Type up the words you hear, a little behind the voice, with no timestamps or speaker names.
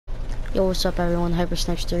Yo, what's up everyone,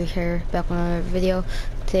 Hypersnipes3 here, back with another video.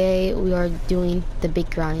 Today we are doing the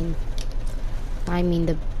big grind. I mean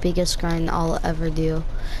the biggest grind I'll ever do.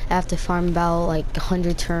 I have to farm about like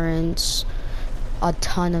 100 turrets, a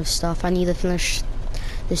ton of stuff. I need to finish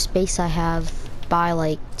this base I have by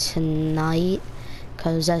like tonight,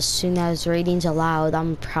 because as soon as ratings allowed,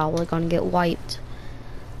 I'm probably gonna get wiped.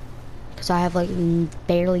 Because I have like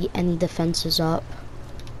barely any defenses up.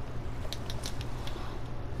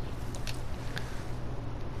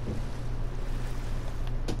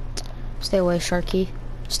 Stay away, Sharky.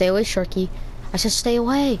 Stay away, Sharky. I said stay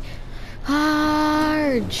away.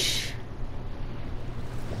 Harge.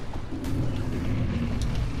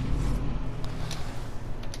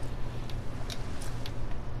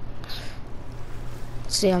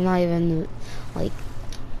 See, I'm not even, like,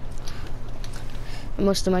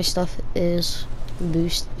 most of my stuff is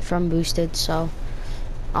boosted, so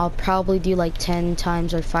I'll probably do like 10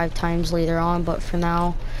 times or 5 times later on, but for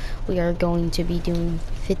now, we are going to be doing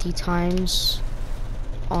 50 times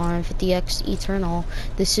on 50x Eternal.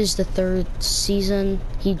 This is the 3rd season.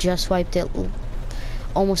 He just wiped it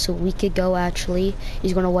almost a week ago, actually.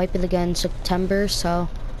 He's gonna wipe it again in September, so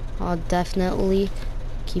I'll definitely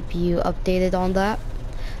keep you updated on that.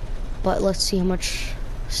 But let's see how much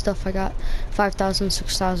stuff I got. 5,000,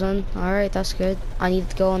 6,000. Alright, that's good. I need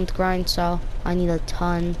to go on the grind, so I need a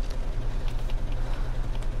ton.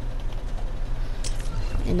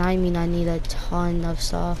 And I mean I need a ton of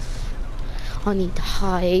stuff. I need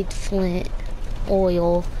hide, flint,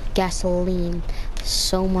 oil, gasoline,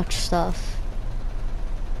 so much stuff.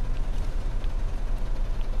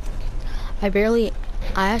 I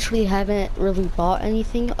actually haven't really bought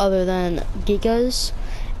anything other than gigas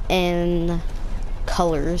and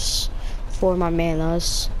colors for my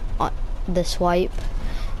manas on this wipe,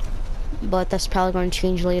 but that's probably going to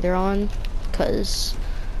change later on because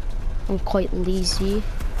I'm quite lazy.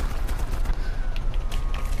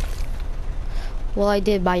 Well, I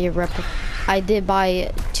did buy a rep. I did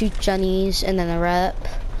buy 2 Jennies and then a rep,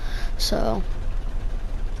 so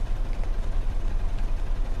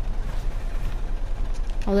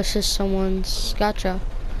oh, this is someone's gotcha.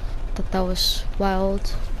 Thought that was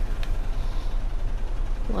wild.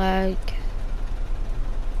 Lag.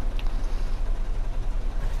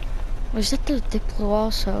 Was it the Diplo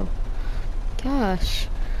also? Gosh.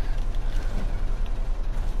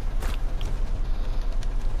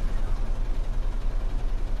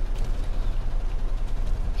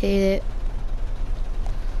 Hate it.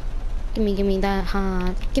 Gimme that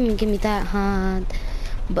hard. Gimme that hard.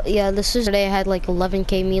 But yeah, this is today I had like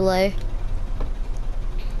 11k melee.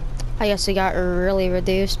 I guess it got really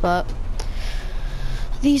reduced, but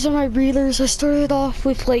these are my breeders. I started off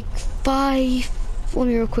with like 5. Let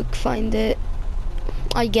me real quick find it.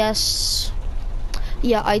 I guess,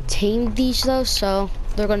 yeah, I tamed these though, so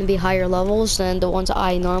they're gonna be higher levels than the ones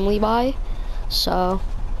I normally buy. So,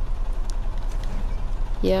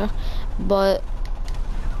 yeah, but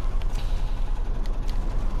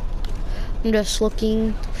I'm just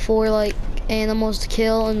looking for like animals to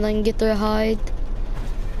kill and then get their hide.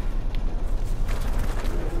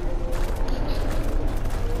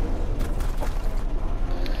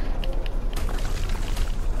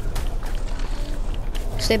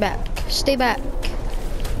 Stay back. Stay back.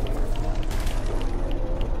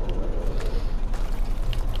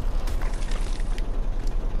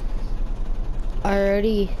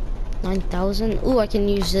 Already 9,000. Ooh, I can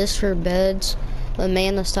use this for beds. The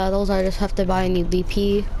mana saddles, I just have to buy a new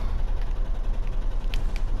BP.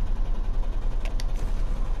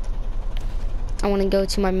 I want to go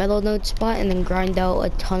to my metal node spot and then grind out a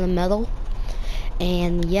ton of metal.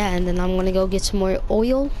 And yeah, and then I'm going to go get some more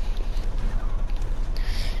oil.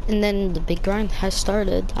 And then the big grind has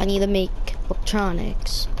started. I need to make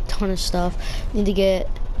electronics, a ton of stuff. I need to get,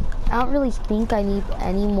 I don't really think I need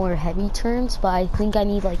any more heavy turns, but I think I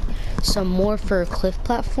need like some more for a cliff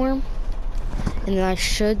platform. And then I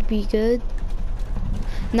should be good.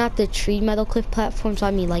 Not the tree metal cliff platforms,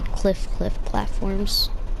 I mean like cliff platforms.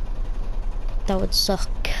 That would suck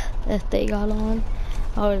if they got on.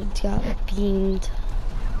 I would have got beamed.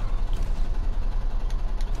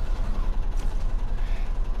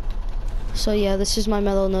 So yeah, this is my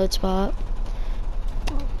metal node spot.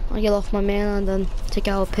 I get off my mana and then take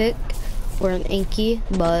out a pick or an Inky,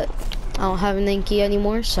 but I don't have an Inky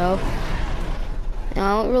anymore, so I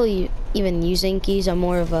don't really even use Inkies. I'm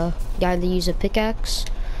more of a guy to use a pickaxe,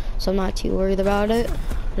 so I'm not too worried about it.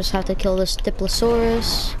 Just have to kill this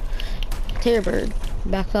Diplosaurus. Terrorbird,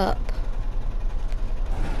 back up.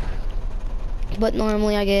 But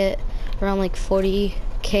normally I get around like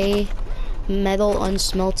 40k metal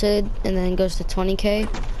unsmelted, and then it goes to 20k.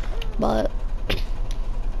 but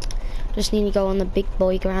just need to go on the big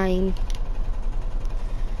boy grind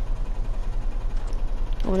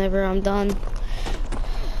whenever I'm done.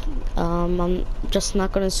 I'm just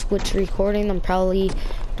not gonna switch recording. I'm probably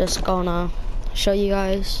just gonna show you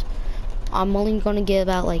guys. I'm only gonna get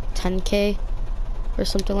about like 10k or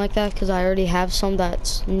something like that, because I already have some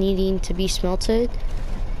that's needing to be smelted.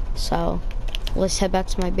 So let's head back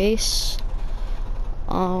to my base.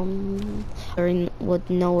 I already would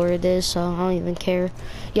know where it is, so I don't even care.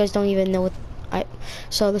 You guys don't even know what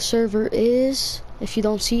so the server is, if you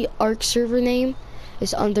don't see, ARK server name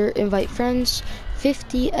is under invite friends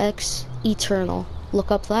 50x eternal.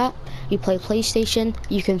 Look up that. You play PlayStation,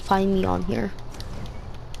 you can find me on here.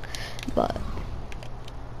 But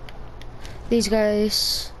these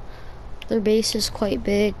guys, their base is quite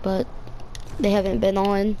big, but they haven't been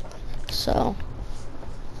on, so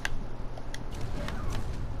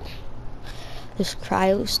this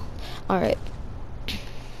cryos. Alright,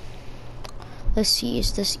 let's see,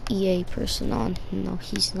 is this EA person on? No,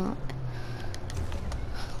 he's not.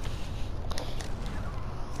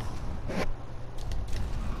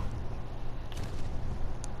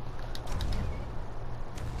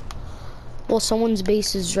 Well, someone's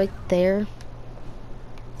base is right there.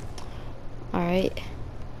 Alright,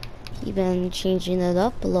 even changing it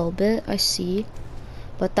up a little bit, I see,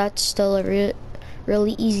 but that's still a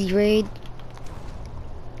really easy raid.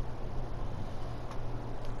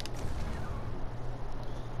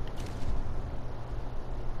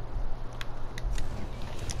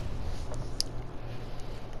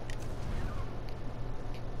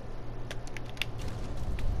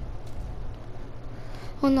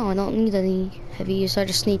 Oh no, I don't need any heavies, I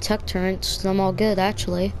just need tech turrets, I'm all good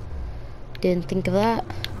actually. Didn't think of that.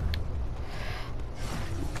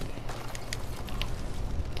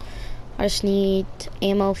 I just need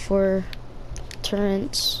ammo for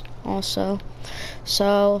turrets also.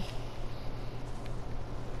 So,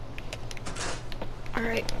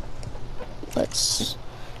 alright, let's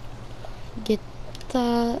get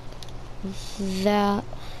that, that,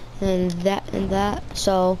 and that, and that.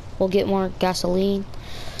 So we'll get more gasoline.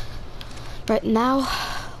 Right now,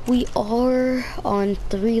 we are on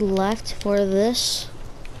 3 left for this.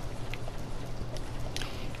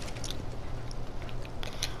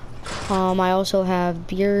 I also have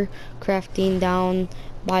beer crafting down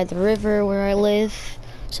by the river where I live,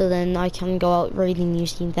 so then I can go out raiding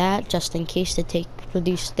using that just in case to take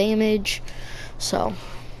reduced damage. So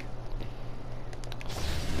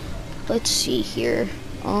let's see here.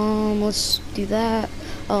 Let's do that.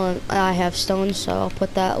 Oh, I have stone, so I'll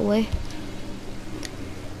put that away.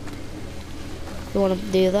 You want to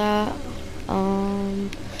do that.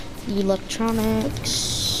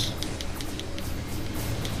 Electronics,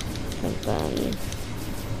 and then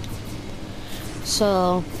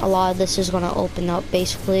so a lot of this is going to open up.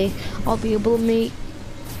 Basically, I'll be able to make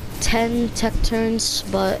 10 tech turns,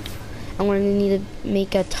 but I'm going to need to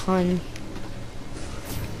make a ton.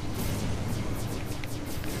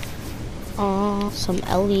 Some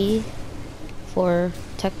LE for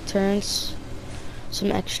tech turns,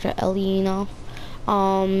 some extra LE, you know.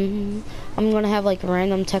 I'm gonna have like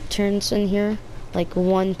random tech turns in here, like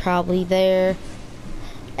one probably there,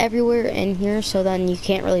 everywhere in here, so then you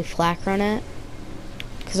can't really flak run it,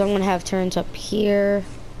 because I'm gonna have turns up here,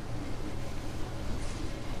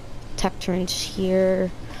 tech turns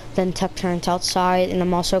here, then tech turns outside, and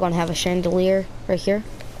I'm also gonna have a chandelier right here.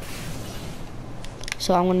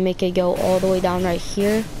 So I'm gonna make it go all the way down right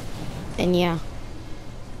here, and yeah.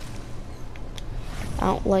 I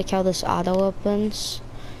don't like how this auto opens,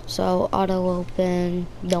 so auto open,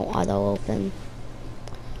 don't auto open.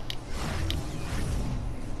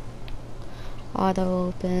 Auto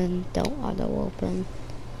open, don't auto open.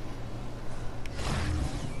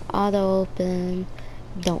 Auto open,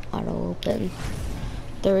 don't auto open.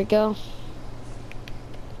 There we go.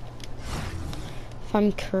 If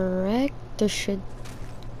I'm correct, there should...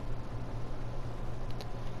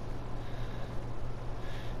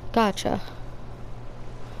 Gotcha.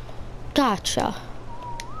 Gotcha.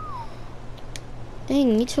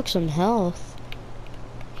 Dang, you took some health.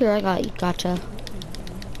 Here, I got you. Gotcha.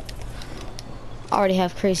 I already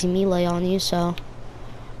have crazy melee on you, so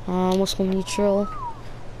let's go neutral.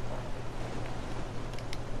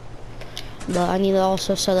 But I need to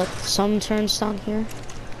also set up some turns down here.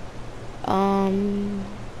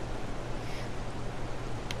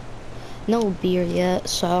 No beer yet,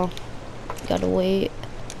 so gotta wait.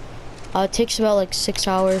 It takes about like 6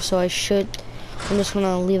 hours, so I'm just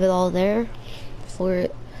gonna leave it all there for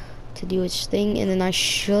it to do its thing, and then I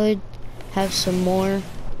should have some more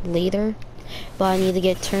later. But I need to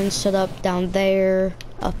get turns set up down there,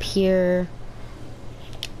 up here,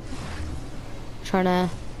 trying to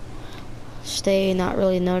stay not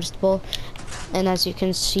really noticeable. And as you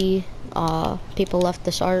can see, people left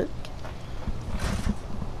this ARK.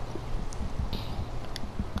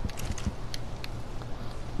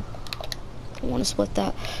 I want to split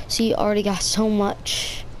that. See, already got so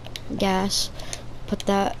much gas. Put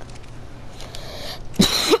that.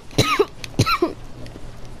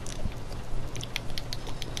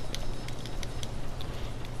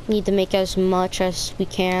 Need to make as much as we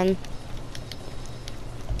can.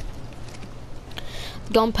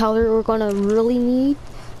 Gunpowder we're gonna really need,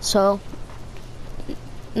 so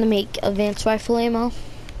to make advanced rifle ammo.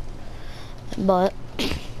 But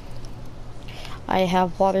I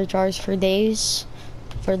have water jars for days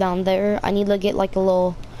for down there. I need to get like a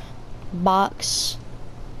little box,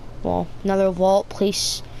 well, another vault,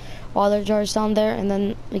 place water jars down there. And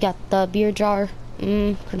then we got the beer jar,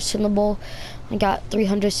 consumable. I got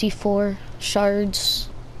 300 C4 shards.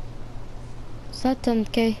 Is that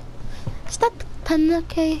 10k? Is that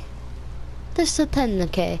 10k? This is a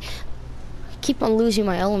 10k. Keep on losing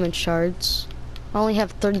my element shards. I only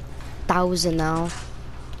have 30,000 now.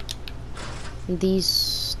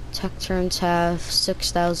 These tech turns have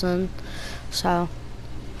 6,000, so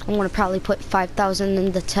I'm gonna probably put 5,000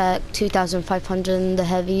 in the tech, 2,500 in the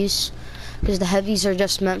heavies, because the heavies are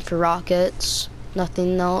just meant for rockets,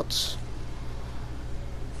 nothing else.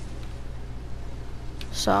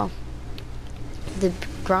 So the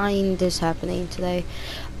grind is happening today,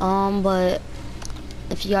 but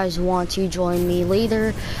if you guys want to join me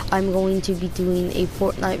later, I'm going to be doing a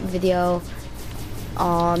Fortnite video.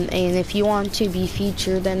 And if you want to be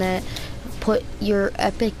featured in it, put your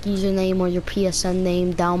Epic username or your PSN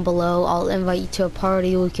name down below. I'll invite you to a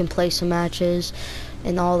party. We can play some matches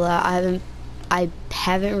and all that. I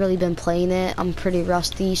haven't really been playing it. I'm pretty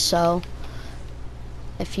rusty, so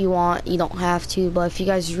if you want, you don't have to. But if you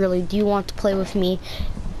guys really do want to play with me,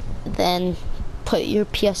 then put your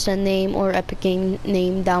PSN name or Epic game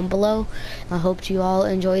name down below. I hope you all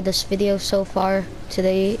enjoyed this video so far.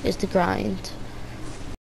 Today is the grind.